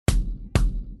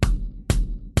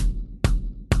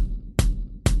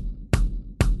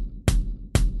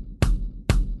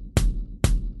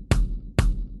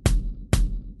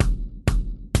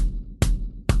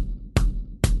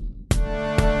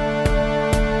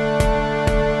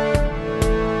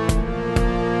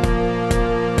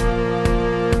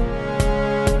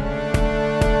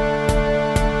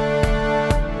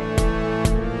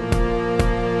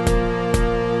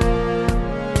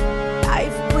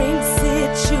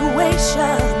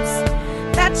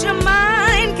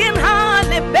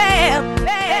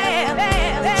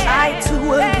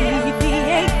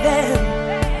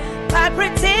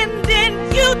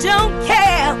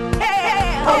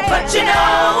you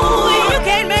know you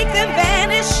can't make them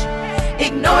vanish.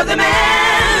 Ignore the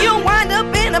man. You'll wind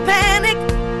up in a panic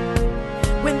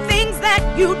when things that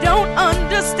you don't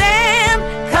understand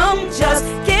come. Just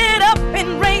get up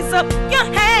and raise up your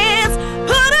hands.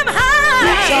 Put them high.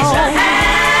 Raise your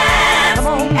hands. Come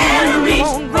on, and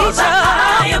reach for the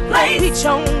higher place. Reach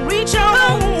on, reach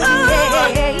on.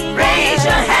 Yeah. Raise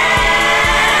your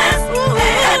hands.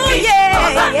 And reach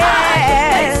for the higher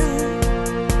place.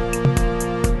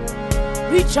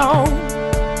 Reach on.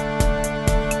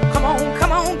 Come on,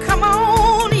 come on, come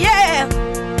on, yeah.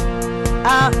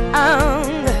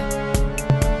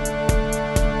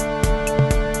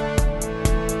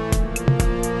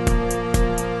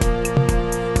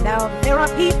 Now there are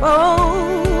people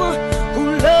who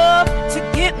love to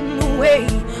get in the way.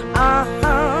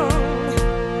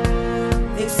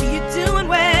 They see you doing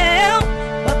well,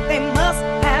 but they must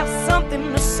have something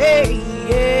to say.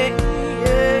 Yeah.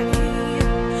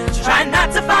 Try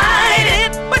not to fight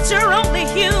it, but you're